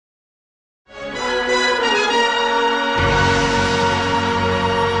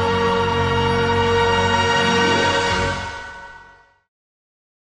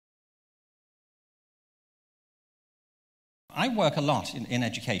I work a lot in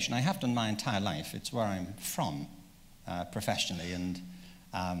education. I have done my entire life. It's where I'm from professionally and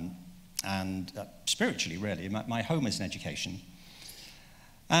spiritually, really. My home is in education.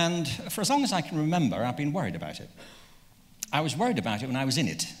 And for as long as I can remember, I've been worried about it. I was worried about it when I was in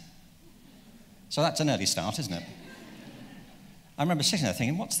it. So that's an early start, isn't it? I remember sitting there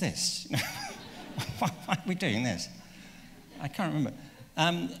thinking, what's this? Why are we doing this? I can't remember.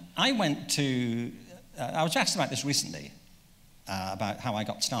 I was asked about this recently, about how I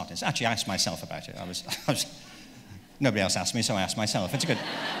got started. Actually, I asked myself about it. Nobody else asked me, so I asked myself. It's a good...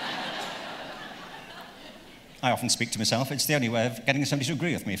 I often speak to myself. It's the only way of getting somebody to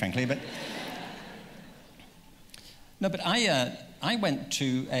agree with me, frankly. But no, but I went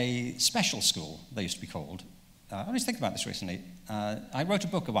to a special school, they used to be called. I was thinking about this recently. I wrote a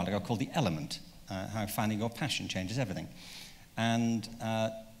book a while ago called The Element, How Finding Your Passion Changes Everything. And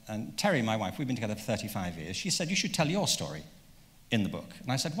Terry, my wife, we've been together for 35 years. She said, you should tell your story in the book.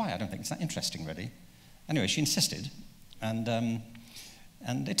 And I said, why? I don't think it's that interesting, really. Anyway, she insisted. And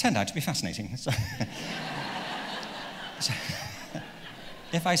it turned out to be fascinating. So,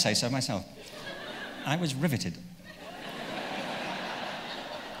 if I say so myself, I was riveted.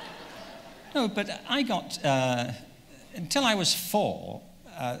 No, but I got, until I was 4,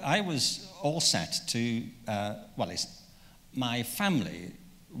 I was all set to, my family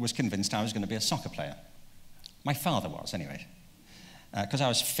was convinced I was going to be a soccer player. My father was, anyway, because I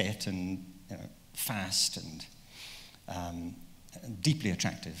was fit and fast and deeply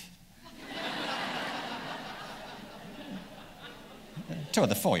attractive. 2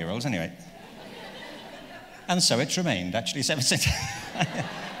 other 4-year-olds, anyway. And so it's remained, actually, ever since.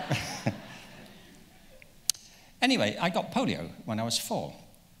 Anyway, I got polio when I was 4.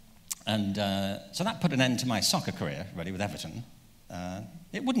 And so that put an end to my soccer career, really, with Everton.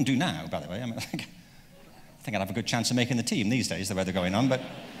 It wouldn't do now, by the way. I mean, I think I'd have a good chance of making the team these days, the way they're going on, but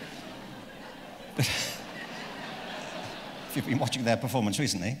if you've been watching their performance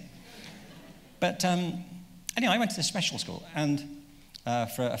recently. But anyway, I went to this special school and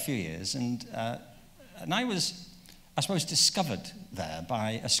for a few years, and I was, I suppose, discovered there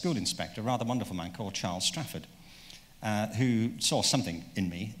by a school inspector, a rather wonderful man called Charles Strafford, who saw something in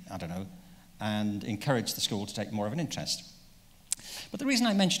me, I don't know, and encouraged the school to take more of an interest. But the reason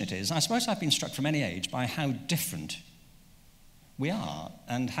I mention it is, I suppose I've been struck from any age by how different we are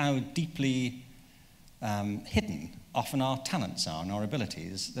and how deeply hidden often our talents are and our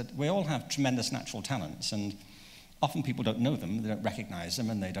abilities, that we all have tremendous natural talents, and often people don't know them, they don't recognize them,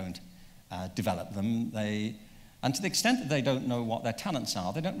 and they don't develop them. And to the extent that they don't know what their talents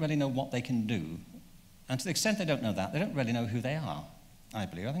are, they don't really know what they can do. And to the extent they don't know that, they don't really know who they are, I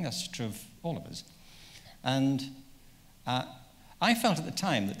believe. I think that's true of all of us. And I felt at the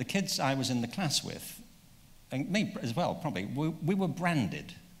time that the kids I was in the class with, and me as well, probably, we were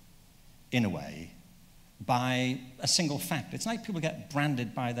branded, in a way, by a single fact. It's like people get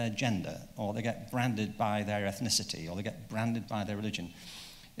branded by their gender, or they get branded by their ethnicity, or they get branded by their religion.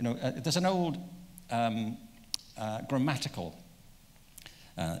 There's an old grammatical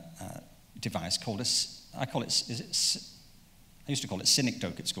device called I used to call it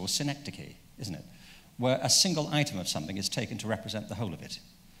synecdoche at school, synecdoche, isn't it? Where a single item of something is taken to represent the whole of it.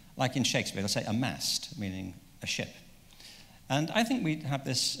 Like in Shakespeare, they'll say a mast, meaning a ship. And I think we have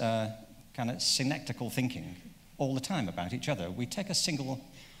this kind of synecdochal thinking all the time about each other. We take a single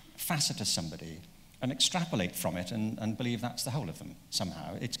facet of somebody and extrapolate from it and believe that's the whole of them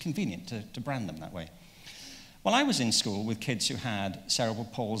somehow. It's convenient to brand them that way. Well, I was in school with kids who had cerebral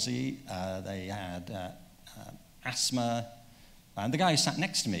palsy, they had asthma, and the guy who sat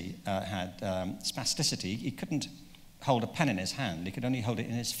next to me had spasticity. He couldn't hold a pen in his hand, he could only hold it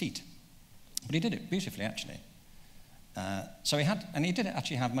in his feet. But he did it beautifully, actually. He did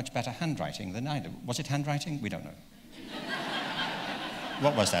actually have much better handwriting than I did. Was it handwriting? We don't know.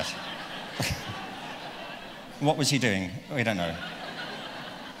 What was that? What was he doing? We don't know.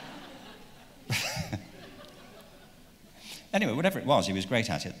 Anyway, whatever it was, he was great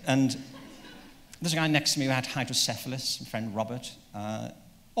at it. And there's a guy next to me who had hydrocephalus, my friend Robert,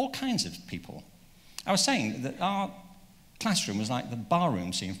 all kinds of people. I was saying that our classroom was like the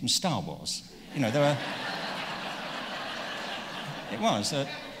barroom scene from Star Wars. There were... It was.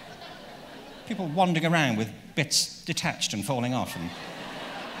 People wandering around with bits detached and falling off. And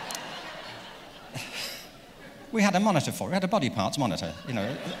we had a monitor for it. We had a body parts monitor,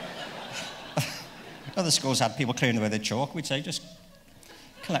 Other schools had people clearing away their chalk. We'd say, just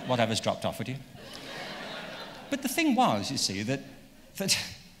collect whatever's dropped off with you. But the thing was, you see, that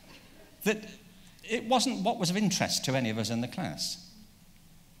it wasn't what was of interest to any of us in the class.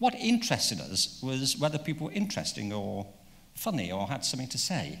 What interested us was whether people were interesting or funny or had something to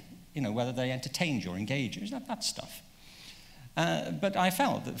say, whether they entertained you or engaged you, that stuff. But I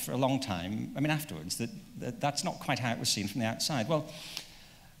felt that for a long time, afterwards, that's not quite how it was seen from the outside. Well,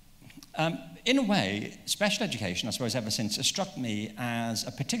 in a way, special education, I suppose, ever since, has struck me as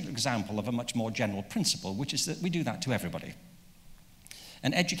a particular example of a much more general principle, which is that we do that to everybody.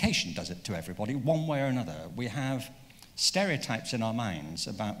 And education does it to everybody, one way or another. We have stereotypes in our minds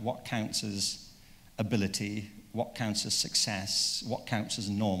about what counts as ability, what counts as success, what counts as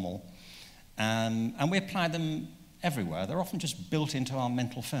normal. And we apply them everywhere. They're often just built into our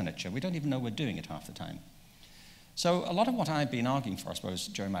mental furniture. We don't even know we're doing it half the time. So a lot of what I've been arguing for, I suppose,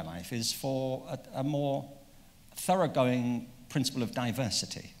 during my life is for a more thoroughgoing principle of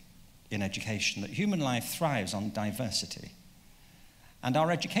diversity in education, that human life thrives on diversity. And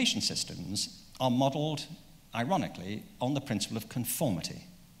our education systems are modeled, ironically, on the principle of conformity.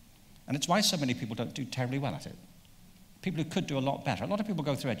 And it's why so many people don't do terribly well at it. People who could do a lot better. A lot of people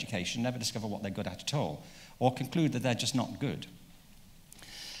go through education, never discover what they're good at all, or conclude that they're just not good.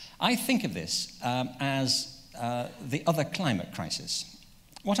 I think of this as the other climate crisis.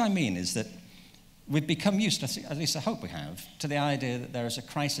 What I mean is that we've become used, at least I hope we have, to the idea that there is a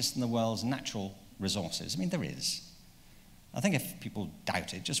crisis in the world's natural resources. There is. I think if people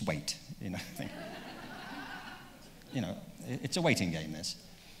doubt it, just wait. It's a waiting game, this.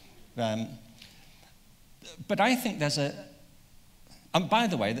 But I think there's and by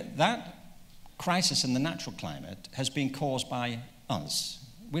the way, that crisis in the natural climate has been caused by us.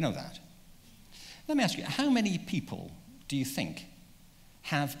 We know that. Let me ask you, how many people do you think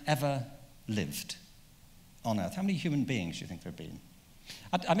have ever lived on Earth? How many human beings do you think there have been?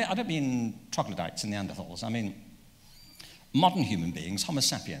 I don't mean troglodytes and Neanderthals. I mean modern human beings, Homo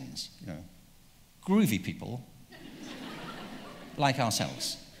sapiens, groovy people like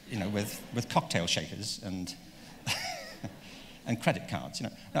ourselves, with cocktail shakers and and credit cards.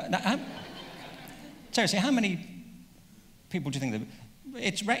 Seriously, how many people do you think there?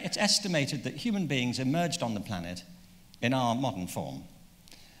 It's estimated that human beings emerged on the planet in our modern form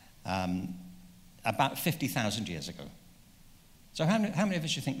about 50,000 years ago. So how many of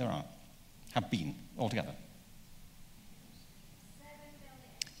us do you think there have been altogether? 7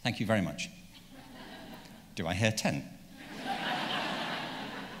 billion. Thank you very much. Do I hear 10?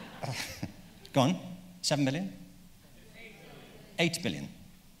 Go on. 7 billion? 8 billion.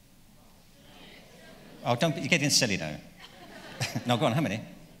 Oh, you're getting silly now. No, go on, how many?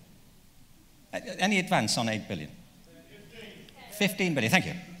 Any advance on 8 billion? 15 billion, thank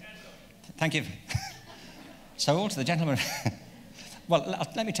you. Thank you. So all to the gentleman. Well,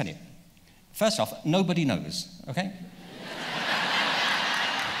 let me tell you. First off, nobody knows, okay?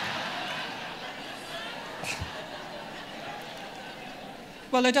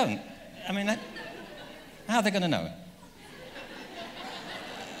 Well, they don't. How are they going to know?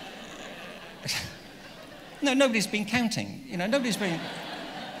 No, nobody's been counting. Nobody's going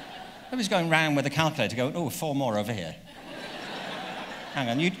round with a calculator going, oh, 4 more over here. Hang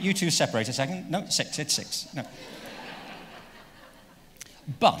on, you two separate a second. No, 6, it's 6. No.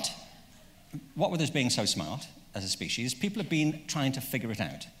 But what with us being so smart as a species, people have been trying to figure it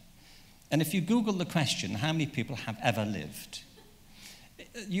out. And if you Google the question, how many people have ever lived,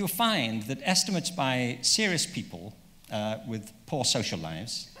 you'll find that estimates by serious people with poor social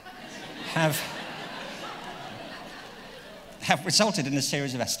lives have resulted in a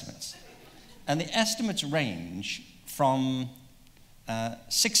series of estimates. And the estimates range from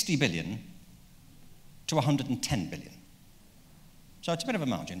 60 billion to 110 billion. So it's a bit of a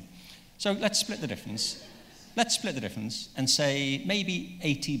margin. So let's split the difference. Let's split the difference and say maybe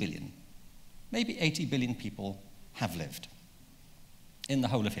 80 billion. Maybe 80 billion people have lived in the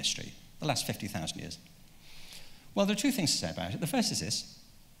whole of history, the last 50,000 years. Well, there are 2 things to say about it. The first is this,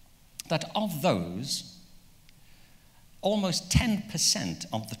 that of those, almost 10%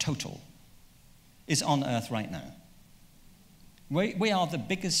 of the total is on Earth right now. We are the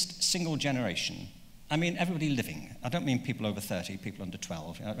biggest single generation. Everybody living. I don't mean people over 30, people under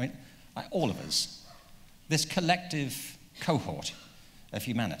 12. All of us. This collective cohort of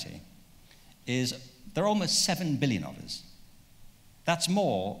humanity there are almost 7 billion of us. That's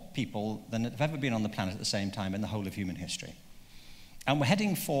more people than have ever been on the planet at the same time in the whole of human history. And we're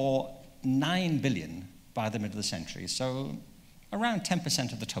heading for 9 billion by the middle of the century, so around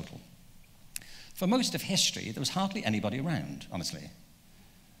 10% of the total. For most of history, there was hardly anybody around, honestly.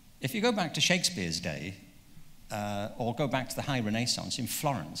 If you go back to Shakespeare's day, or go back to the High Renaissance in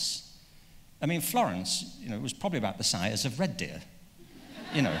Florence, Florence, was probably about the size of Red Deer.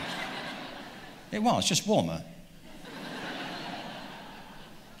 It was, just warmer.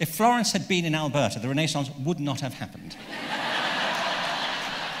 If Florence had been in Alberta, the Renaissance would not have happened.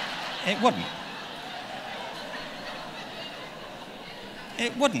 It wouldn't.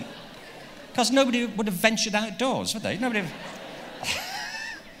 It wouldn't. Because nobody would have ventured outdoors, would they? Nobody would...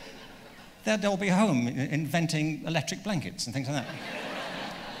 They'd all be home inventing electric blankets and things like that.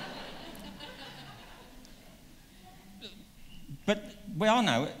 But we are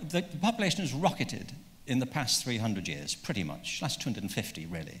now, the population has rocketed in the past 300 years, pretty much, last 250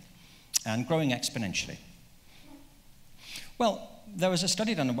 really, and growing exponentially. Well, there was a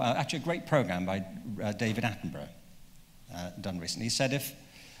study done, actually a great program by David Attenborough, done recently. He said if,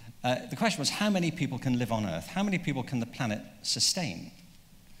 the question was how many people can live on Earth? How many people can the planet sustain?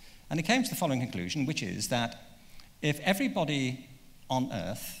 And he came to the following conclusion, which is that if everybody on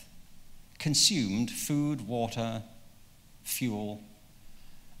Earth consumed food, water, fuel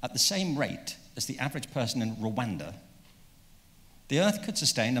at the same rate as the average person in Rwanda, the Earth could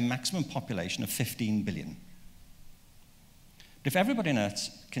sustain a maximum population of 15 billion. But if everybody on Earth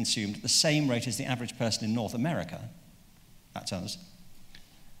consumed at the same rate as the average person in North America, that's us,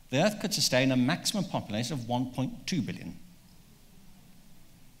 the Earth could sustain a maximum population of 1.2 billion.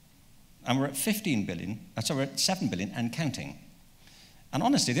 And we're at 15 billion, so we're at 7 billion and counting. And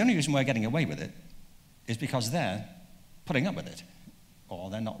honestly, the only reason we're getting away with it is because they're putting up with it,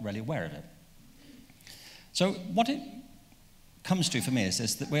 or they're not really aware of it. So what it comes to for me is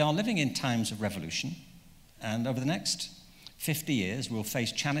this, that we are living in times of revolution, and over the next 50 years we'll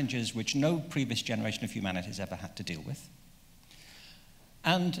face challenges which no previous generation of humanity has ever had to deal with.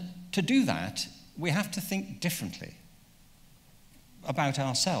 And to do that, we have to think differently about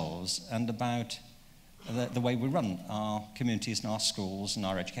ourselves and about the way we run our communities and our schools and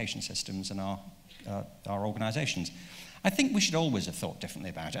our education systems and our organisations. I think we should always have thought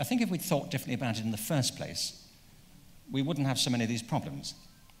differently about it. I think if we'd thought differently about it in the first place, we wouldn't have so many of these problems.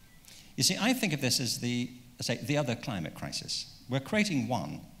 You see, I think of this as the other climate crisis. We're creating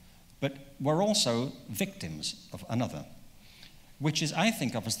one, but we're also victims of another, which is, I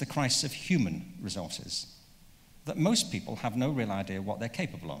think of as the crisis of human resources, that most people have no real idea what they're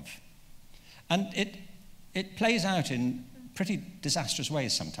capable of. And it plays out in pretty disastrous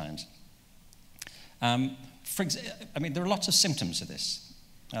ways sometimes. I mean, there are lots of symptoms of this.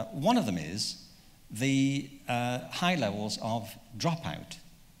 One of them is the high levels of dropout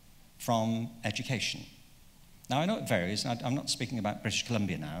from education. Now, I know it varies, and I'm not speaking about British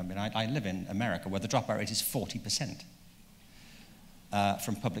Columbia now. I mean, I live in America where the dropout rate is 40%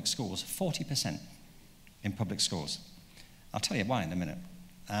 from public schools. 40% in public schools. I'll tell you why in a minute.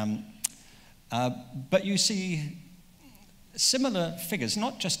 But you see similar figures,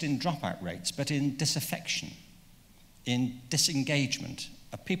 not just in dropout rates, but in disaffection, in disengagement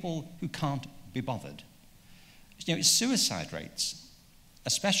of people who can't be bothered. You know, suicide rates,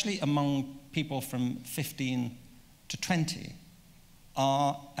 especially among people from 15 to 20,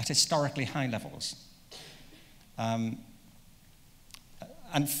 are at historically high levels. And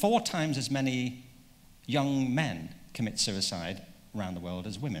 4 times as many young men commit suicide around the world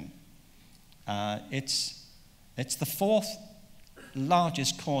as women. It's the 4th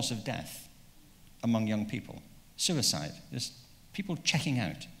largest cause of death among young people. Suicide. There's people checking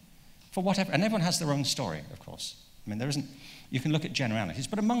out for whatever, and everyone has their own story, of course. I mean, there isn't, you can look at generalities,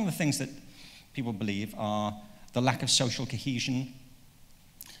 but among the things that people believe are the lack of social cohesion,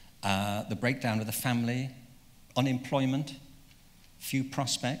 the breakdown of the family, unemployment, few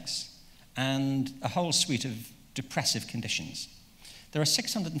prospects, and a whole suite of depressive conditions. There are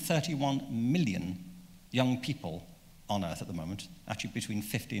 631 million young people on Earth at the moment, actually between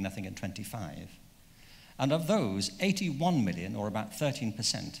 15, I think, and 25. And of those, 81 million, or about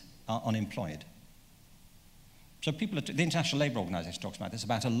 13%, are unemployed. So people, the International Labour Organization talks about this,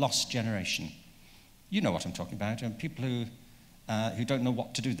 about a lost generation. You know what I'm talking about, and people who don't know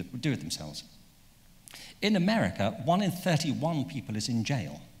what to do with themselves. In America, 1 in 31 people is in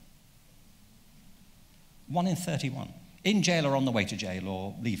jail. 1 in 31. In jail or on the way to jail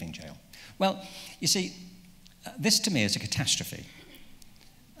or leaving jail. Well, you see, this to me is a catastrophe.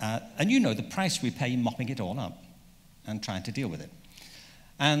 And you know the price we pay mopping it all up and trying to deal with it.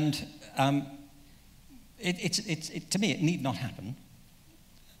 And to me, it need not happen.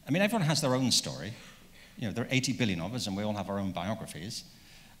 I mean, everyone has their own story. You know, there are 80 billion of us, and we all have our own biographies.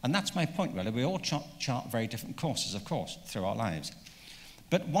 And that's my point, really. We all chart very different courses, of course, through our lives.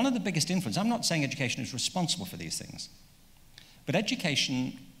 But one of the biggest influences, I'm not saying education is responsible for these things, but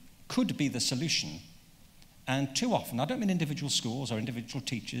education could be the solution. And too often, I don't mean individual schools or individual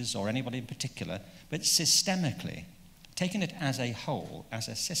teachers or anybody in particular, but systemically, taking it as a whole, as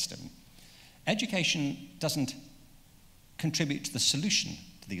a system, education doesn't contribute to the solution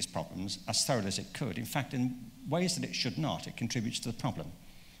to these problems as thoroughly as it could. In fact, in ways that it should not, it contributes to the problem.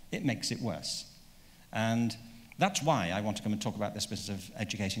 it makes it worse. And that's why I want to come and talk about this business of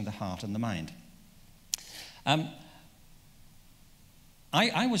educating the heart and the mind.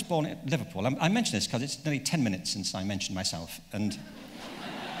 I was born in Liverpool. I mention this because it's nearly 10 minutes since I mentioned myself. And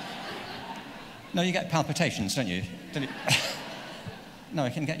no, you get palpitations, don't you? No,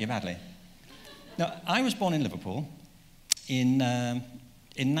 it can get you badly. No, I was born in Liverpool in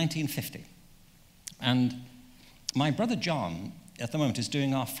 1950. And my brother John, at the moment, is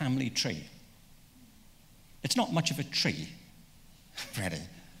doing our family tree. It's not much of a tree, really.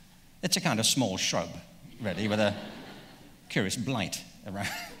 It's a kind of small shrub, really, with a curious blight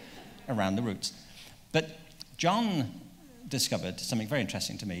around the roots. But John discovered something very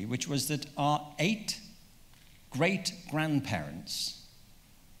interesting to me, which was that our 8 great-grandparents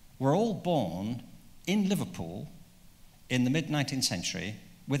were all born in Liverpool in the mid-19th century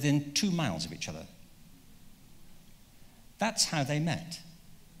within 2 miles of each other. That's how they met.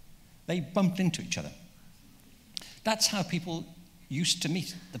 They bumped into each other. That's how people used to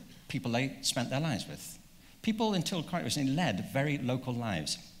meet the people they spent their lives with. People, until quite recently, led very local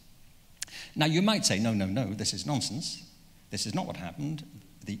lives. Now, you might say, no, this is nonsense. This is not what happened.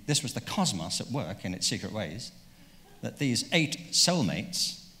 This was the cosmos at work in its secret ways, that these 8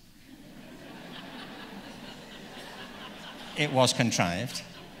 soulmates, it was contrived,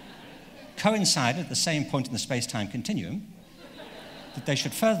 coincided at the same point in the space-time continuum, that they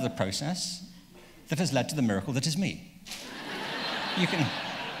should further the process that has led to the miracle that is me. You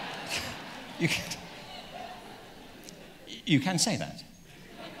can say that.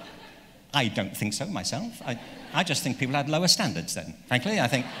 I don't think so myself. I just think people had lower standards then. Frankly, I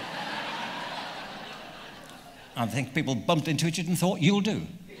think people bumped into each other and thought, you'll do.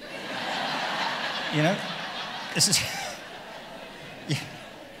 You know, this is...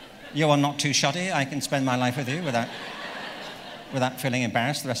 You are not too shoddy. I can spend my life with you without feeling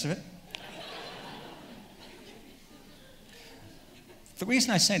embarrassed, the rest of it. The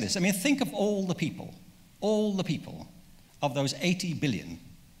reason I say this, I mean, think of all the people of those 80 billion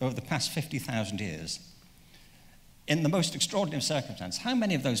over the past 50,000 years, in the most extraordinary circumstance. How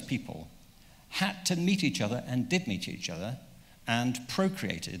many of those people had to meet each other and did meet each other and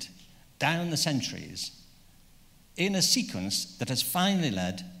procreated down the centuries in a sequence that has finally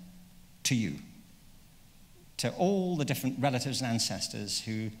led to you, to all the different relatives and ancestors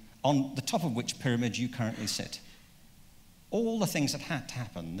who, on the top of which pyramid you currently sit. All the things that had to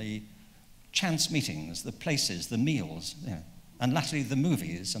happen, the chance meetings, the places, the meals, you know, and latterly the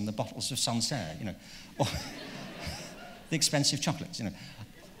movies and the bottles of Sancerre, you know, or the expensive chocolates, you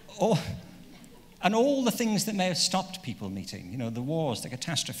know, and all the things that may have stopped people meeting, you know, the wars, the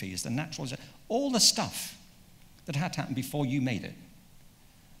catastrophes, the natural, all the stuff that had to happen before you made it.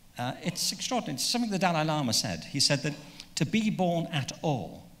 It's extraordinary. It's something the Dalai Lama said. He said that to be born at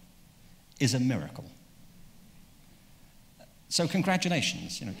all is a miracle. So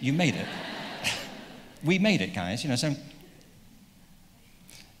congratulations, you know, you made it. We made it, guys, you know, so.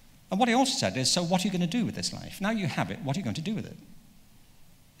 And what he also said is, so what are you going to do with this life? Now you have it, what are you going to do with it?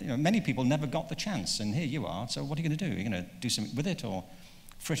 You know, many people never got the chance, and here you are, so what are you going to do? Are you going to do something with it or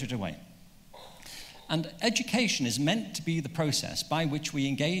fritter it away? And education is meant to be the process by which we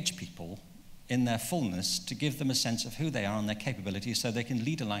engage people in their fullness to give them a sense of who they are and their capabilities so they can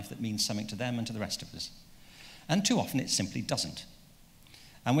lead a life that means something to them and to the rest of us. And too often it simply doesn't.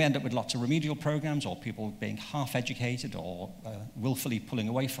 And we end up with lots of remedial programs or people being half-educated or willfully pulling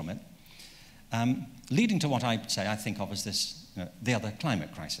away from it, leading to what I think of as this, you know, the other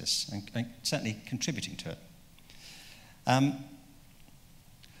climate crisis, and certainly contributing to it.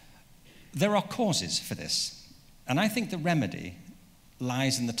 There are causes for this, and I think the remedy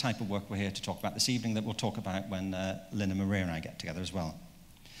lies in the type of work we're here to talk about this evening that we'll talk about when Lynn and Maria and I get together as well.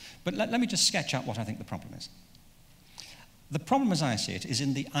 But let me just sketch out what I think the problem is. The problem, as I see it, is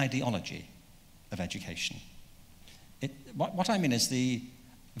in the ideology of education. What I mean is the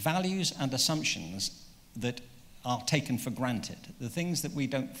values and assumptions that are taken for granted, the things that we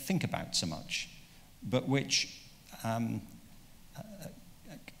don't think about so much, but which kind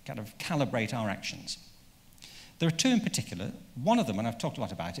of calibrate our actions. There are 2 in particular. One of them, and I've talked a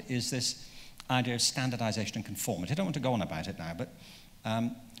lot about it, is this idea of standardization and conformity. I don't want to go on about it now, but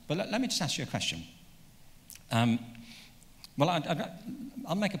let me just ask you a question. Well,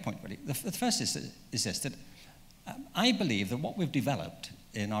 I'll make a point, really. The first is this, that I believe that what we've developed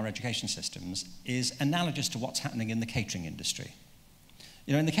in our education systems is analogous to what's happening in the catering industry.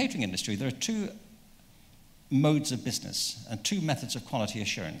 You know, in the catering industry, there are 2 modes of business and 2 methods of quality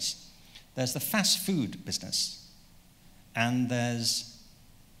assurance. There's the fast food business, and there's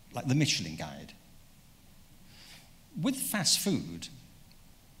like the Michelin Guide. With fast food,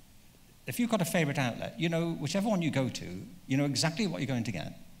 if you've got a favourite outlet, you know, whichever one you go to, you know exactly what you're going to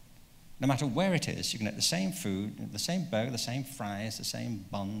get. No matter where it is, you can get the same food, the same burger, the same fries, the same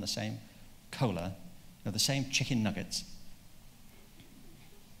bun, the same cola, you know, the same chicken nuggets.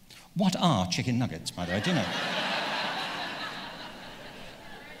 What are chicken nuggets, by the way? Do you know?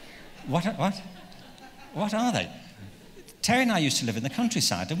 What are they? Terry and I used to live in the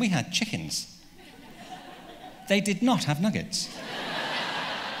countryside, and we had chickens. They did not have nuggets.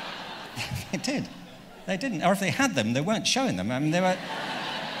 They did. They didn't. Or if they had them, they weren't showing them. I mean, they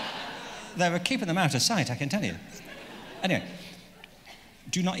were keeping them out of sight, I can tell you. Anyway,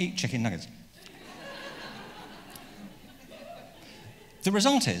 do not eat chicken nuggets. The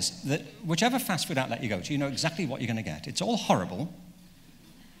result is that whichever fast food outlet you go to, you know exactly what you're going to get. It's all horrible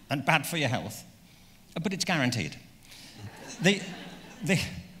and bad for your health, but it's guaranteed.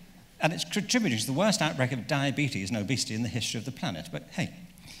 And it's contributing to the worst outbreak of diabetes and obesity in the history of the planet. But hey,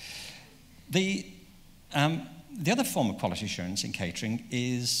 the other form of quality assurance in catering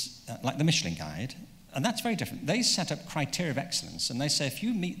is like the Michelin Guide, and that's very different. They set up criteria of excellence, and they say if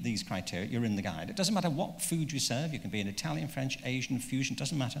you meet these criteria, you're in the guide. It doesn't matter what food you serve. You can be an Italian, French, Asian, fusion,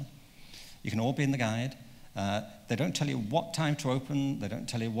 doesn't matter. You can all be in the guide. They don't tell you what time to open. They don't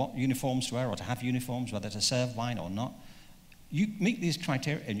tell you what uniforms to wear or to have uniforms, whether to serve wine or not. You meet these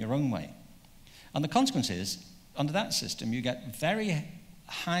criteria in your own way. And the consequence is, under that system, you get very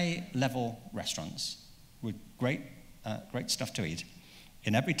high-level restaurants with great stuff to eat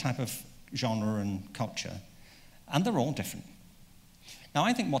in every type of genre and culture, and they're all different. Now,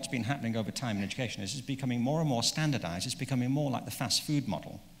 I think what's been happening over time in education is it's becoming more and more standardized. It's becoming more like the fast food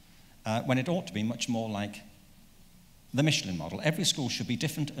model, when it ought to be much more like the Michelin model. Every school should be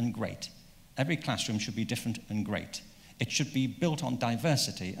different and great. Every classroom should be different and great. It should be built on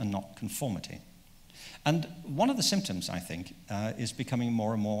diversity and not conformity. And one of the symptoms, I think, is becoming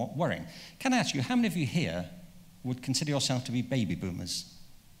more and more worrying. Can I ask you, how many of you here would consider yourself to be baby boomers?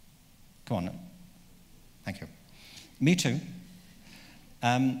 Come on. Thank you. Me too.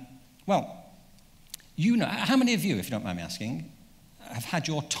 Well, you know, how many of you, if you don't mind me asking, have had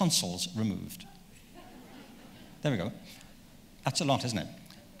your tonsils removed? There we go. That's a lot, isn't it?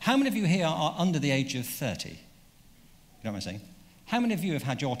 How many of you here are under the age of 30? You know what I'm saying? How many of you have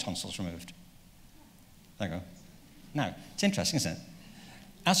had your tonsils removed? There you go. Now, it's interesting, isn't it?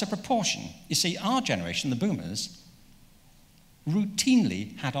 As a proportion, you see, our generation, the boomers,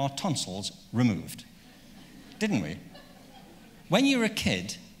 routinely had our tonsils removed, didn't we? When you were a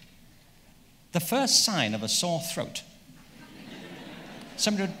kid, the first sign of a sore throat,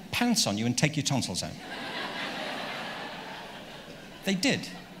 somebody would pounce on you and take your tonsils out. They did.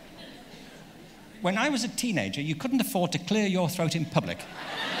 When I was a teenager, you couldn't afford to clear your throat in public.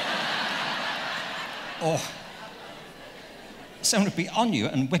 Or someone would be on you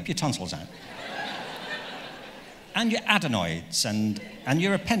and whip your tonsils out. And your adenoids and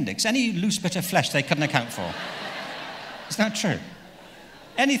your appendix, any loose bit of flesh they couldn't account for. Is that true?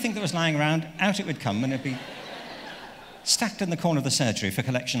 Anything that was lying around, out it would come, and it'd be stacked in the corner of the surgery for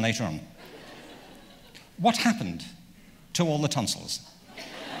collection later on. What happened to all the tonsils?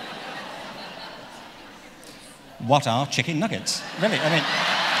 What are chicken nuggets? Really, I mean,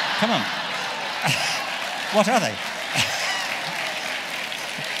 come on. What are they?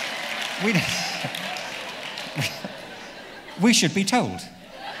 We should be told.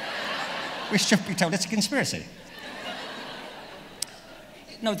 We should be told it's a conspiracy.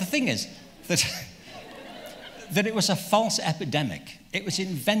 No, the thing is that it was a false epidemic. It was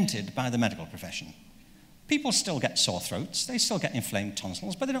invented by the medical profession. People still get sore throats, they still get inflamed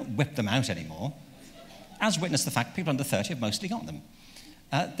tonsils, but they don't whip them out anymore. As witness the fact people under 30 have mostly got them.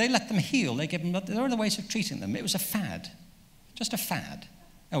 They let them heal, they give them, there are other ways of treating them. It was a fad, just a fad.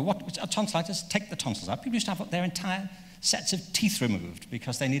 Oh, what, a tonsillitis, take the tonsils out. People used to have their entire sets of teeth removed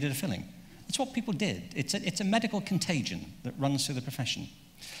because they needed a filling. That's what people did. It's a medical contagion that runs through the profession.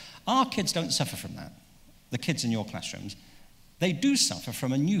 Our kids don't suffer from that, the kids in your classrooms. They do suffer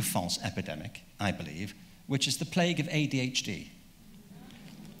from a new false epidemic, I believe, which is the plague of ADHD.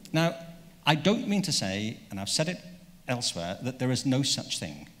 Now, I don't mean to say, and I've said it elsewhere, that there is no such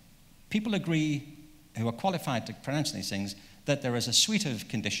thing. People agree, who are qualified to pronounce these things, that there is a suite of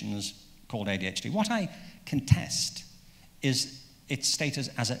conditions called ADHD. What I contest is its status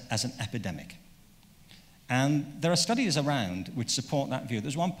as an epidemic. And there are studies around which support that view.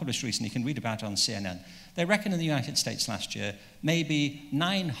 There's one published recently, you can read about it on CNN. They reckon in the United States last year, maybe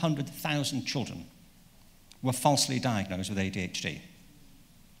 900,000 children were falsely diagnosed with ADHD.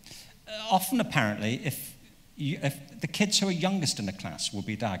 Often, apparently, if the kids who are youngest in the class will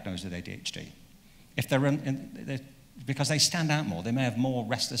be diagnosed with ADHD. If because they stand out more, they may have more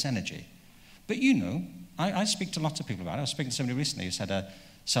restless energy. But you know, I speak to lots of people about it. I was speaking to somebody recently who said a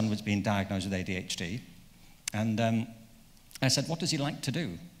son was being diagnosed with ADHD. And I said, what does he like to do?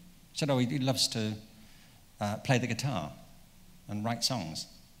 He said, oh, he loves to play the guitar and write songs.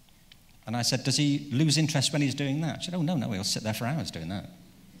 And I said, does he lose interest when he's doing that? She said, oh, no, he'll sit there for hours doing that.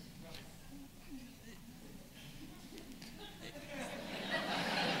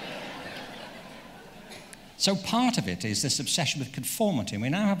 So part of it is this obsession with conformity. And we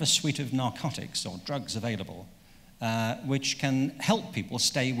now have a suite of narcotics or drugs available which can help people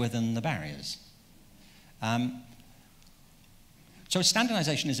stay within the barriers. So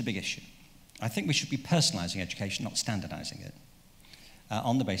standardization is a big issue. I think we should be personalizing education, not standardizing it,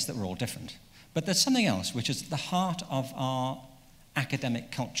 on the basis that we're all different. But there's something else which is at the heart of our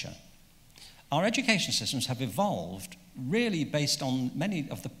academic culture. Our education systems have evolved really based on many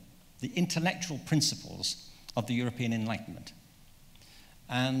of the intellectual principles of the European Enlightenment.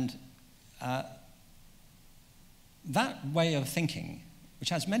 And that way of thinking, which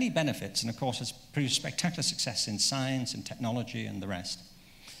has many benefits and of course has produced spectacular success in science and technology and the rest,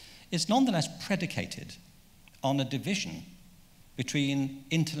 is nonetheless predicated on a division between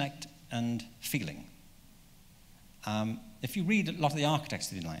intellect and feeling. If you read a lot of the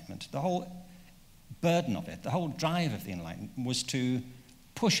architects of the Enlightenment, the whole burden of it, the whole drive of the Enlightenment was to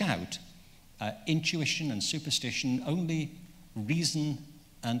push out intuition and superstition. Only reason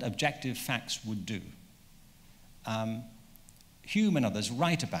and objective facts would do. Hume and others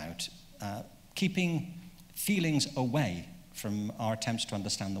write about keeping feelings away from our attempts to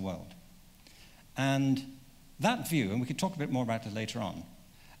understand the world. And that view, and we could talk a bit more about it later on,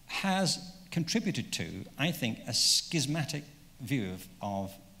 has contributed to, I think, a schismatic view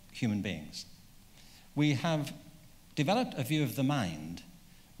of human beings. We have developed a view of the mind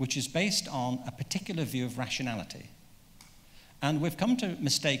which is based on a particular view of rationality. And we've come to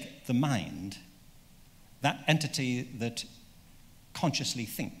mistake the mind, that entity that consciously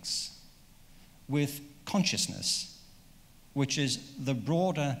thinks, with consciousness, which is the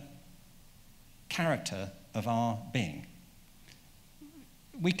broader character of our being.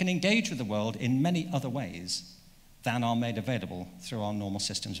 We can engage with the world in many other ways than are made available through our normal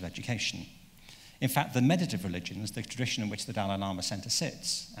systems of education. In fact, the meditative religions, the tradition in which the Dalai Lama Center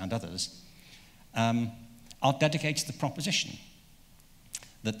sits, and others, are dedicated to the proposition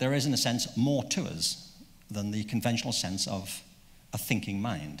that there is, in a sense, more to us than the conventional sense of a thinking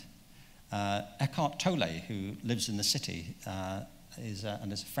mind. Eckhart Tolle, who lives in the city, and is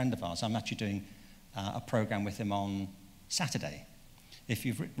a friend of ours. I'm actually doing a program with him on Saturday. If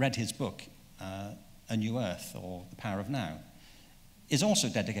you've read his book, A New Earth, or The Power of Now, is also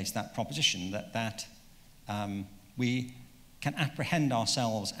dedicated to that proposition that we can apprehend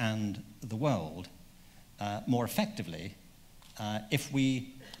ourselves and the world more effectively if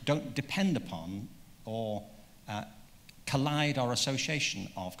we don't depend upon or collide our association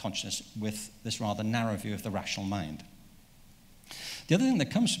of consciousness with this rather narrow view of the rational mind. The other thing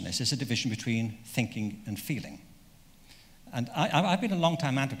that comes from this is a division between thinking and feeling. And I've been a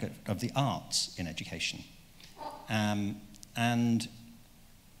long-time advocate of the arts in education. And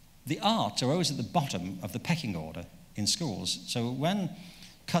the arts are always at the bottom of the pecking order in schools. So when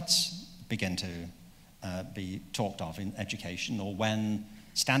cuts begin to be talked of in education, or when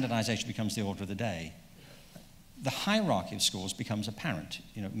standardization becomes the order of the day, the hierarchy of schools becomes apparent.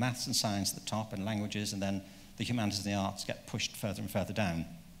 You know, maths and science at the top, and languages, and then the humanities and the arts get pushed further and further down.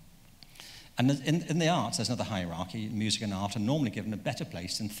 And in the arts, there's another hierarchy. Music and art are normally given a better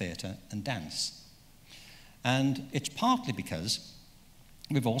place than theatre and dance. And it's partly because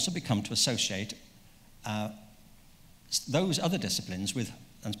we've also become to associate those other disciplines with,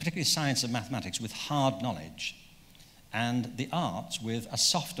 and particularly science and mathematics, with hard knowledge, and the arts with a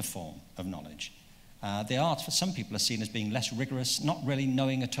softer form of knowledge. The arts, for some people, are seen as being less rigorous, not really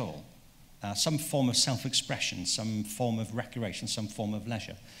knowing at all. Some form of self-expression, some form of recreation, some form of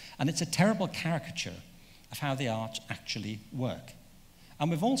leisure. And it's a terrible caricature of how the arts actually work. And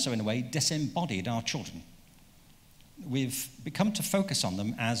we've also, in a way, disembodied our children. We've become to focus on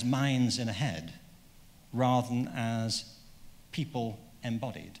them as minds in a head, rather than as people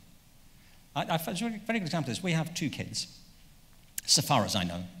embodied. A very good example of this. We have 2 kids, so far as I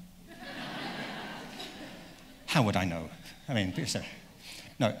know. How would I know? I mean,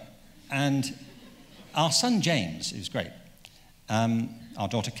 no. And our son James is great. Our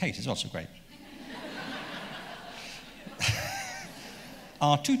daughter Kate is also great.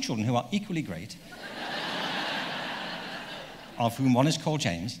 Our 2 children, who are equally great, of whom one is called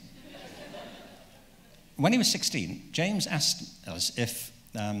James. When he was 16, James asked us if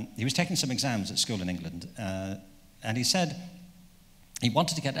he was taking some exams at school in England, and he said, he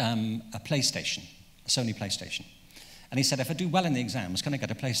wanted to get a PlayStation, a Sony PlayStation. And he said, if I do well in the exams, can I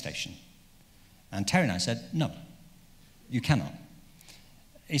get a PlayStation? And Terry and I said, no, you cannot.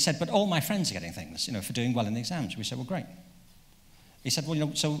 He said, but all my friends are getting things, for doing well in the exams. We said, well, great. He said,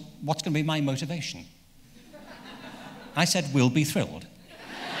 well, so what's going to be my motivation? I said, we'll be thrilled.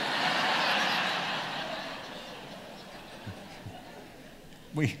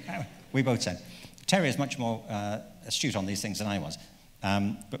 We both said. Terry is much more astute on these things than I was,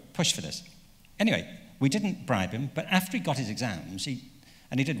 but push for this. Anyway, we didn't bribe him, but after he got his exams,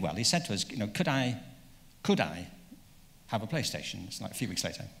 and he did well, he said to us, could I have a PlayStation? It's like a few weeks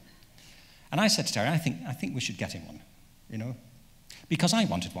later. And I said to Terry, I think we should get him one, because I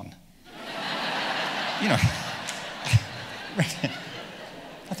wanted one.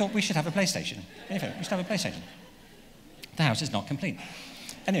 I thought we should have a PlayStation. We should have a PlayStation. The house is not complete.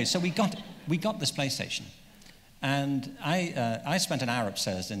 Anyway, so we got this PlayStation, and I spent an hour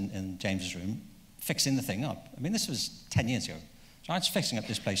upstairs in James's room fixing the thing up. I mean, this was 10 years ago. So I was fixing up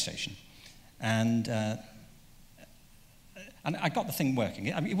this PlayStation, and I got the thing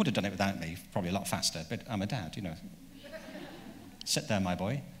working. I mean, he would have done it without me, probably a lot faster, but I'm a dad, Sit there, my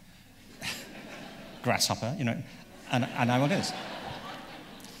boy. Grasshopper, and I will do this.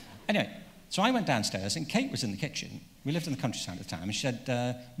 Anyway, so I went downstairs, and Kate was in the kitchen. We lived in the countryside at the time, and she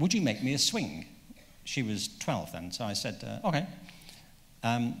said, would you make me a swing? She was 12 then, so I said, okay.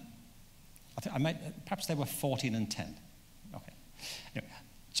 Perhaps they were 14 and 10. Okay. Anyway,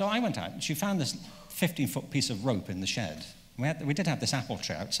 so I went out, and she found this 15-foot piece of rope in the shed. We did have this apple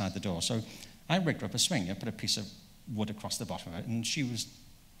tree outside the door, so I rigged up a swing. I put a piece of wood across the bottom of it, and she was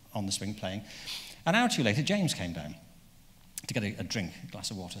on the swing playing. An hour or two later, James came down to get a drink, a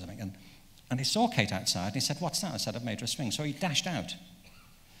glass of water or something, and he saw Kate outside, and he said, what's that? I said, I've made her a swing. So he dashed out.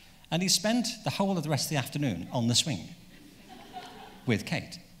 And he spent the whole of the rest of the afternoon on the swing with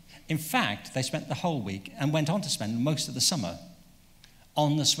Kate. In fact, they spent the whole week and went on to spend most of the summer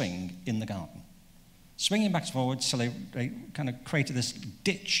on the swing in the garden, swinging back and forwards, so they kind of created this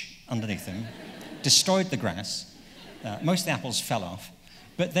ditch underneath them, destroyed the grass. Most of the apples fell off,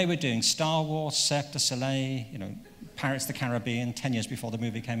 but they were doing Star Wars, Cirque du Soleil, Pirates of the Caribbean, 10 years before the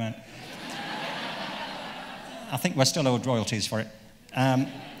movie came out. I think we're still owed royalties for it.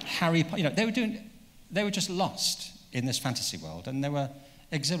 Harry Potter, they were just lost in this fantasy world, and they were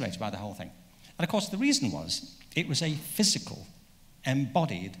exhilarated by the whole thing. And of course, the reason was it was a physical,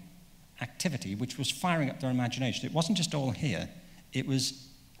 embodied activity which was firing up their imagination. It wasn't just all here, it was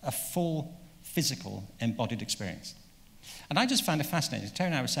a full, physical, embodied experience. And I just found it fascinating. Terry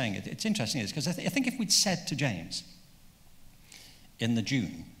and I were saying it's interesting because I think if we'd said to James in the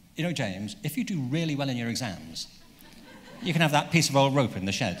June, James, if you do really well in your exams, you can have that piece of old rope in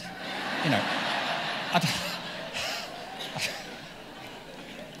the shed.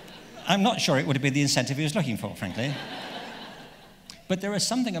 I'm not sure it would have been the incentive he was looking for, frankly. But there is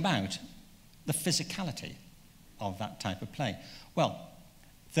something about the physicality of that type of play. Well,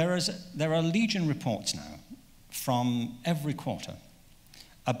 there are legion reports now from every quarter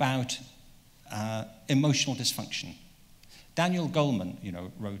about emotional dysfunction. Daniel Goleman,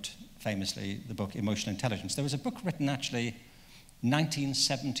 wrote famously the book Emotional Intelligence. There was a book written actually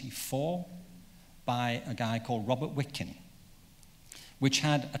 1974 by a guy called Robert Witkin, which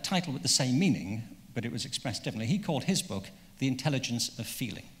had a title with the same meaning, but it was expressed differently. He called his book The Intelligence of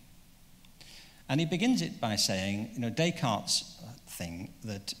Feeling. And he begins it by saying, Descartes' thing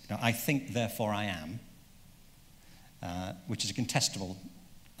that, I think, therefore I am, which is a contestable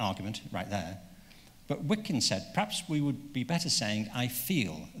argument right there. But Witkin said, perhaps we would be better saying, I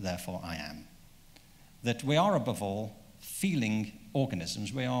feel, therefore I am. That we are, above all, feeling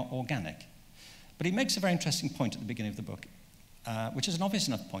organisms. We are organic. But he makes a very interesting point at the beginning of the book, which is an obvious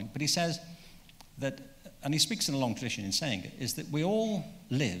enough point, but he says that, and he speaks in a long tradition in saying it, is that we all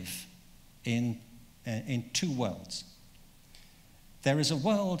live in two worlds. There is a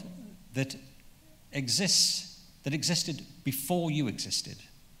world that existed before you existed,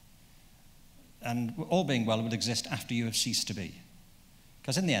 and all being well would exist after you have ceased to be.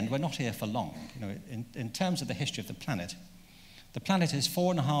 Because in the end, we're not here for long. In terms of the history of the planet is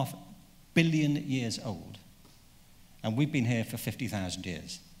 4.5 billion years old, and we've been here for 50,000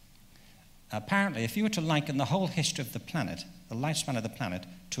 years. Apparently, if you were to liken the whole history of the planet, the lifespan of the planet,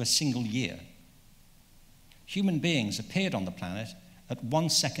 to a single year, human beings appeared on the planet at 1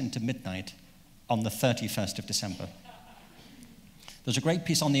 second to midnight on the 31st of December. There's a great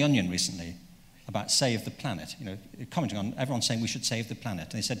piece on The Onion recently about Save the Planet, commenting on everyone saying we should save the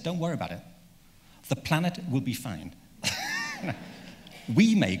planet. And they said, don't worry about it. The planet will be fine.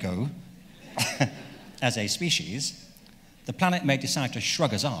 We may go as a species, the planet may decide to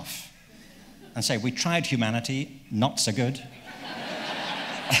shrug us off and say, we tried humanity, not so good.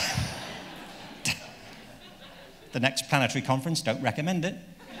 The next planetary conference, don't recommend it.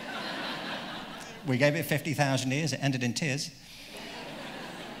 We gave it 50,000 years, it ended in tears.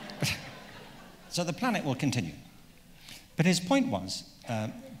 So the planet will continue. But his point was,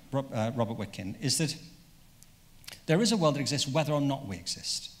 Robert Wittgen, is that there is a world that exists whether or not we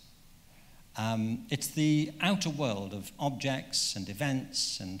exist. It's the outer world of objects and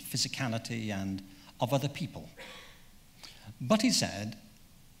events and physicality and of other people. But he said,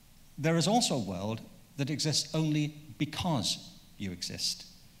 there is also a world that exists only because you exist.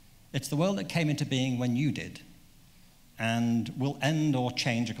 It's the world that came into being when you did and will end or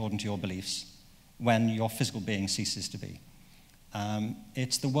change according to your beliefs when your physical being ceases to be.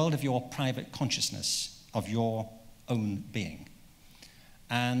 It's the world of your private consciousness, of your own being.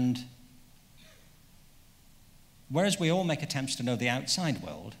 And whereas we all make attempts to know the outside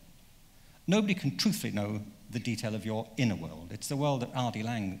world, nobody can truthfully know the detail of your inner world. It's the world that R.D.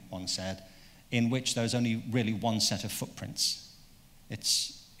 Laing once said, in which there's only really one set of footprints.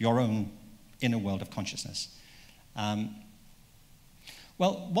 It's your own inner world of consciousness.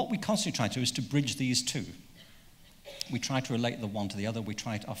 Well, what we constantly try to do is to bridge these two. We try to relate the one to the other. We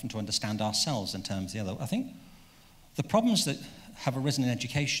try often to understand ourselves in terms of the other. I think the problems that have arisen in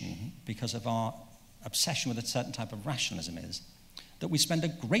education because of our obsession with a certain type of rationalism is that we spend a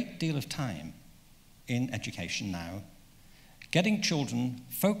great deal of time in education now getting children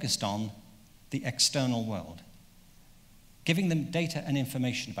focused on the external world, giving them data and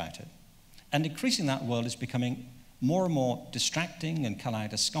information about it. And increasing that world is becoming more and more distracting and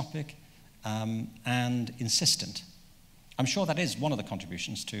kaleidoscopic and insistent. I'm sure that is one of the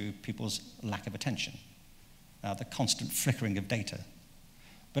contributions to people's lack of attention, the constant flickering of data.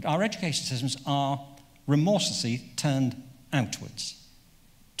 But our education systems are remorselessly turned outwards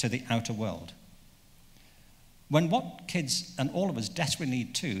to the outer world. When what kids and all of us desperately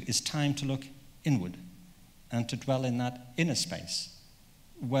need too is time to look inward and to dwell in that inner space,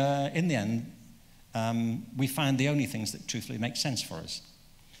 where in the end we find the only things that truthfully make sense for us.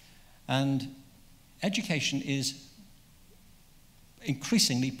 And education is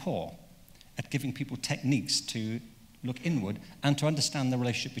increasingly poor at giving people techniques to look inward and to understand the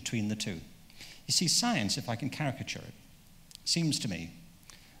relationship between the two. You see, science, if I can caricature it, seems to me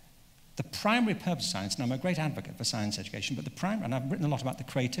the primary purpose of science, and I'm a great advocate for science education, but and I've written a lot about the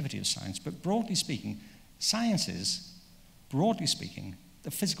creativity of science, but broadly speaking, sciences, broadly speaking,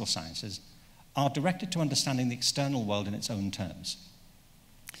 the physical sciences, are directed to understanding the external world in its own terms.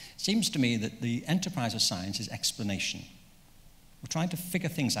 It seems to me that the enterprise of science is explanation. We're trying to figure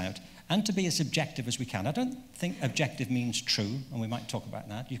things out and to be as objective as we can. I don't think objective means true, and we might talk about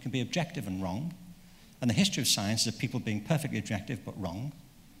that. You can be objective and wrong. And the history of science is of people being perfectly objective but wrong,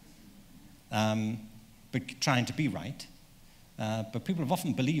 but trying to be right. But people have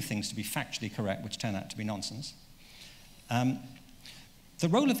often believed things to be factually correct, which turn out to be nonsense. The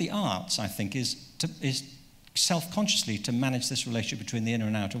role of the arts, I think, is self-consciously to manage this relationship between the inner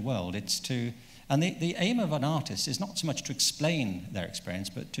and outer world. And the aim of an artist is not so much to explain their experience,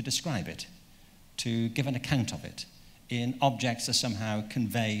 but to describe it, to give an account of it in objects that somehow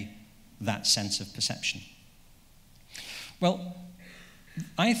convey that sense of perception. Well,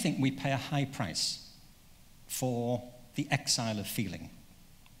 I think we pay a high price for the exile of feeling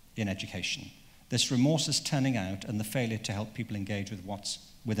in education, this remorseless turning out and the failure to help people engage with what's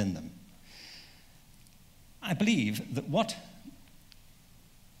within them. I believe that what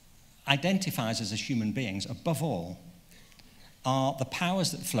identifies us as human beings, above all, are the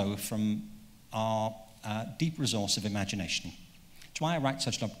powers that flow from our deep resource of imagination. It's why I write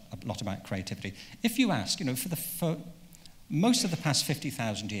such a lot about creativity. If you ask, for most of the past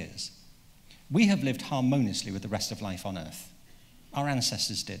 50,000 years, we have lived harmoniously with the rest of life on Earth. Our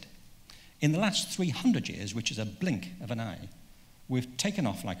ancestors did. In the last 300 years, which is a blink of an eye, we've taken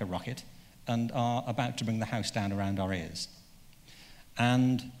off like a rocket and are about to bring the house down around our ears.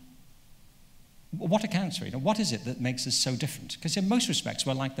 And what accounts for it? What is it that makes us so different? Because in most respects,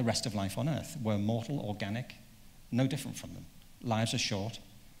 we're like the rest of life on Earth. We're mortal, organic, no different from them. Lives are short.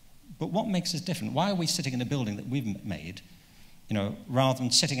 But what makes us different? Why are we sitting in a building that we've made, rather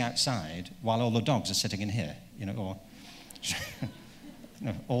than sitting outside while all the dogs are sitting in here, or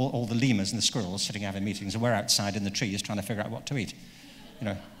all the lemurs and the squirrels sitting having meetings, and we're outside in the trees trying to figure out what to eat.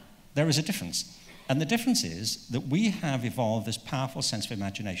 There is a difference. And the difference is that we have evolved this powerful sense of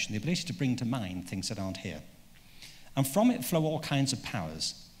imagination, the ability to bring to mind things that aren't here. And from it flow all kinds of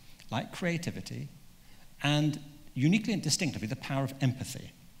powers, like creativity, and uniquely and distinctively, the power of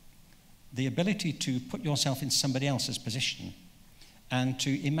empathy. the ability to put yourself in somebody else's position and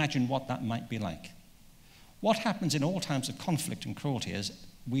to imagine what that might be like. What happens in all times of conflict and cruelty is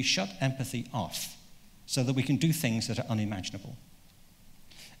we shut empathy off so that we can do things that are unimaginable.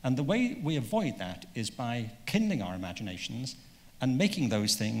 And the way we avoid that is by kindling our imaginations and making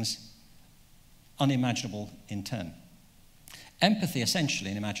those things unimaginable in turn. Empathy, essentially,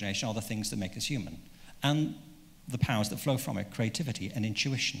 and imagination are the things that make us human, and the powers that flow from it, creativity and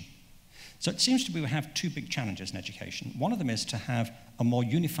intuition. So it seems to be we have two big challenges in education. One of them is to have a more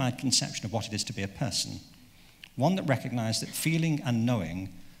unified conception of what it is to be a person, one that recognizes that feeling and knowing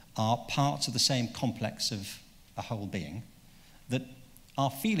are parts of the same complex of a whole being, that our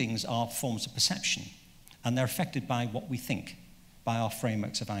feelings are forms of perception, and they're affected by what we think, by our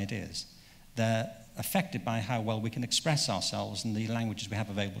frameworks of ideas. They're affected by how well we can express ourselves and the languages we have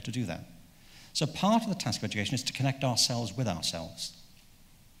available to do that. So part of the task of education is to connect ourselves with ourselves.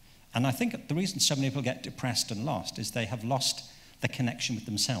 And I think the reason so many people get depressed and lost is they have lost the connection with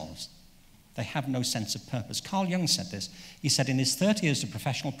themselves. They have no sense of purpose. Carl Jung said this. He said in his 30 years of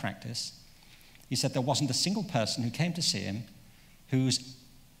professional practice, he said there wasn't a single person who came to see him whose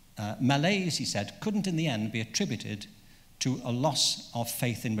malaise, he said, couldn't in the end be attributed to a loss of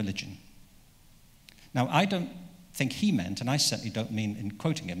faith in religion. Now, I don't think he meant, and I certainly don't mean in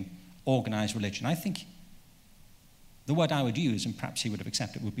quoting him, organized religion. I think the word I would use, and perhaps he would have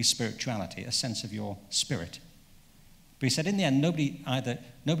accepted, would be spirituality, a sense of your spirit. But he said in the end, nobody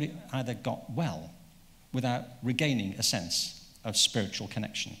either got well without regaining a sense of spiritual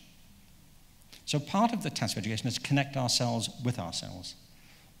connection. So part of the task of education is to connect ourselves with ourselves.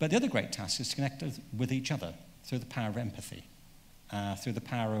 But the other great task is to connect with each other through the power of empathy, through the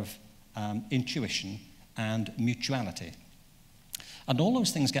power of intuition and mutuality. And all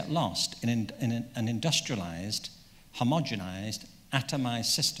those things get lost in an industrialized, homogenized, atomized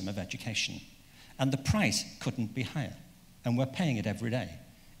system of education. And the price couldn't be higher. And we're paying it every day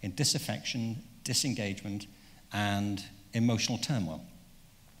in disaffection, disengagement, and emotional turmoil.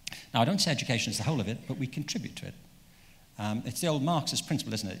 Now, I don't say education is the whole of it, but we contribute to it. It's the old Marxist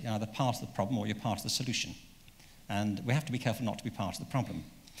principle, isn't it? You're either part of the problem or you're part of the solution. And we have to be careful not to be part of the problem.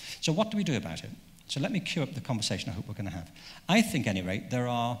 So what do we do about it? So let me cue up the conversation I hope we're going to have. I think, at any rate, there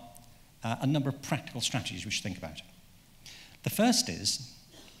are a number of practical strategies we should think about. The first is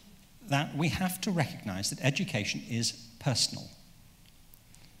that we have to recognize that education is personal.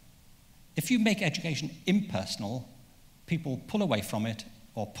 If you make education impersonal, people pull away from it,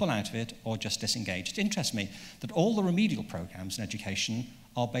 or pull out of it, or just disengage. It interests me that all the remedial programs in education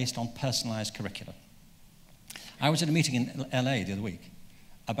are based on personalized curricula. I was at a meeting in LA the other week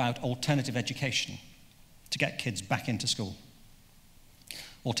about alternative education to get kids back into school.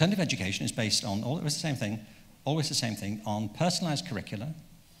 Alternative education is based on, always the same thing, on personalized curricula,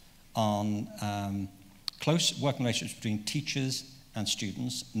 on close working relationships between teachers and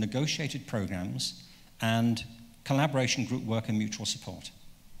students, negotiated programs, and collaboration, group work, and mutual support.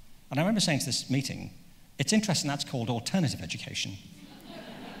 And I remember saying to this meeting, it's interesting that's called alternative education,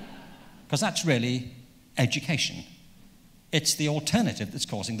 because that's really education. It's the alternative that's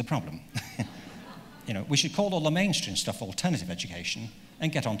causing the problem. We should call all the mainstream stuff alternative education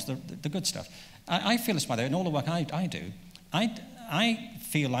and get on to the good stuff. I feel this, by the way, in all the work I do, I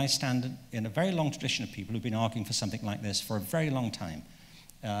feel I stand in a very long tradition of people who've been arguing for something like this for a very long time.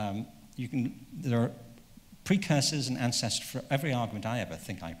 There are precursors and ancestors for every argument I ever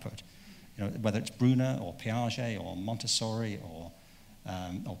think I put. Whether it's Bruner or Piaget or Montessori or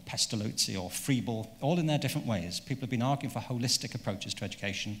Pestalozzi or Freible, all in their different ways. People have been arguing for holistic approaches to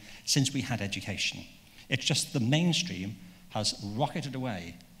education since we had education. It's just the mainstream has rocketed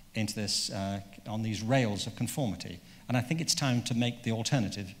away into this, on these rails of conformity. And I think it's time to make the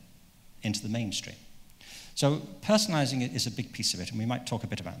alternative into the mainstream. So personalizing it is a big piece of it, and we might talk a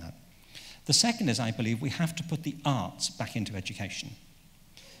bit about that. The second is, I believe, we have to put the arts back into education.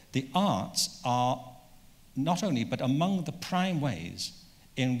 The arts are not only, but among the prime ways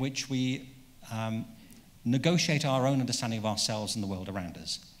in which we negotiate our own understanding of ourselves and the world around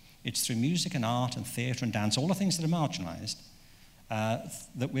us. It's through music and art and theatre and dance, all the things that are marginalized,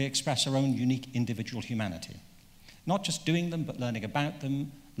 that we express our own unique individual humanity. Not just doing them, but learning about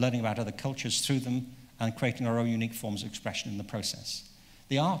them, learning about other cultures through them, and creating our own unique forms of expression in the process.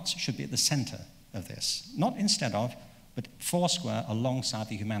 The arts should be at the center of this, not instead of, but foursquare alongside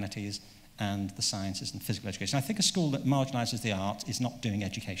the humanities and the sciences and physical education. I think a school that marginalizes the arts is not doing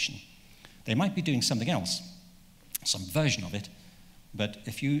education. They might be doing something else, some version of it, but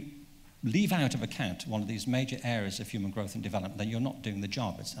if you leave out of account one of these major areas of human growth and development, then you're not doing the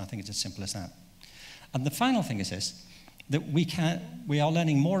job. I think it's as simple as that. And the final thing is this, that we are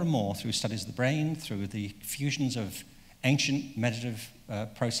learning more and more through studies of the brain, through the fusions of ancient meditative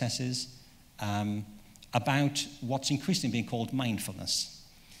processes, about what's increasingly being called mindfulness.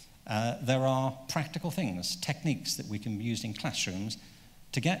 There are practical things, techniques that we can use in classrooms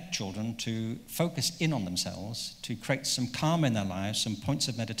to get children to focus in on themselves, to create some calm in their lives, some points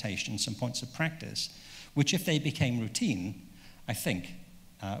of meditation, some points of practice, which if they became routine, I think,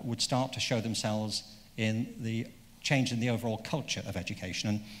 would start to show themselves in the change in the overall culture of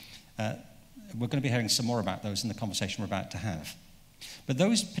education. And we're going to be hearing some more about those in the conversation we're about to have. But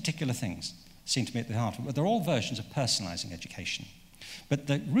those particular things seem to be at the heart of it. But they're all versions of personalizing education. But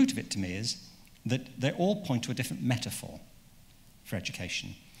the root of it to me is that they all point to a different metaphor for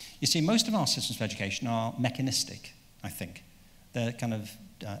education. You see, most of our systems of education are mechanistic, I think. They're kind of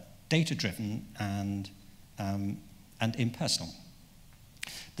data-driven and impersonal.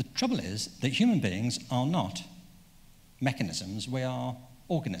 The trouble is that human beings are not mechanisms, we are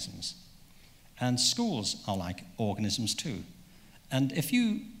organisms. And schools are like organisms too. And if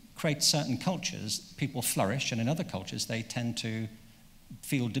you create certain cultures, people flourish, and in other cultures they tend to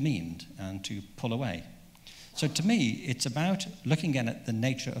feel demeaned and to pull away. So to me, it's about looking at the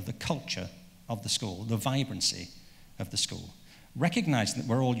nature of the culture of the school, the vibrancy of the school, recognizing that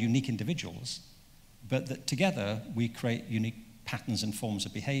we're all unique individuals, but that together we create unique patterns and forms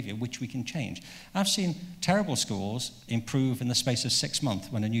of behavior which we can change. I've seen terrible schools improve in the space of 6 months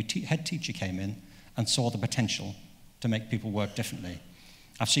when a new head teacher came in and saw the potential to make people work differently.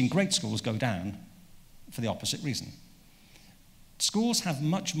 I've seen great schools go down for the opposite reason. Schools have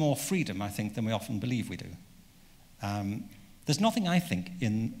much more freedom, I think, than we often believe we do. There's nothing, I think,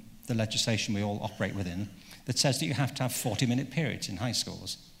 in the legislation we all operate within that says that you have to have 40-minute periods in high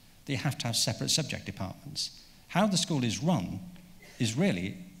schools, that you have to have separate subject departments. How the school is run is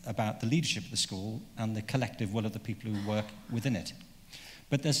really about the leadership of the school and the collective will of the people who work within it.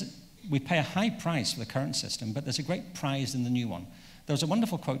 But we pay a high price for the current system, but there's a great prize in the new one. There was a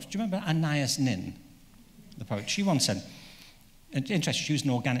wonderful quote. Do you remember Anais Nin, the poet? She once said, interesting, she used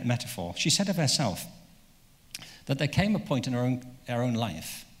an organic metaphor. She said of herself that there came a point in her own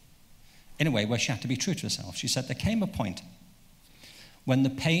life, in a way, where she had to be true to herself. She said, there came a point when the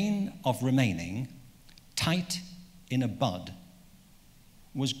pain of remaining tight in a bud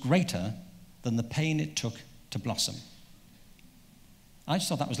was greater than the pain it took to blossom. I just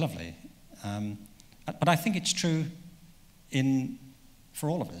thought that was lovely. But I think it's true for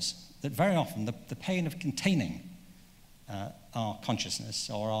all of us, that very often the pain of containing our consciousness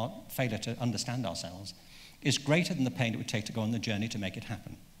or our failure to understand ourselves is greater than the pain it would take to go on the journey to make it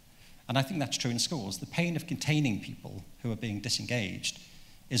happen. And I think that's true in schools. The pain of containing people who are being disengaged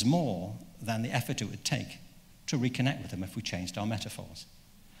is more than the effort it would take to reconnect with them if we changed our metaphors.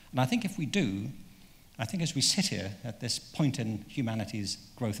 And I think if we do, I think as we sit here at this point in humanity's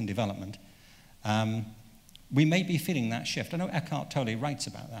growth and development, we may be feeling that shift. I know Eckhart Tolle writes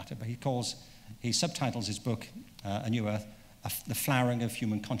about that, but he subtitles his book, A New Earth, The Flowering of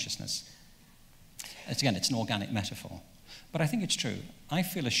Human Consciousness. It's an organic metaphor. But I think it's true. I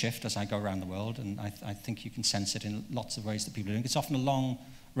feel a shift as I go around the world, and I think you can sense it in lots of ways that people are doing. It's often a long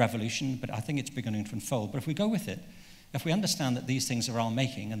revolution, but I think it's beginning to unfold. But if we go with it, if we understand that these things are our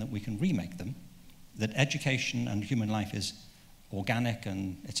making and that we can remake them, that education and human life is organic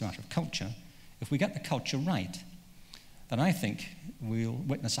and it's a matter of culture, if we get the culture right, then I think we'll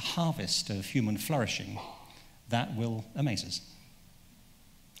witness a harvest of human flourishing that will amaze us.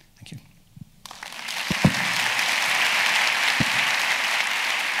 Thank you.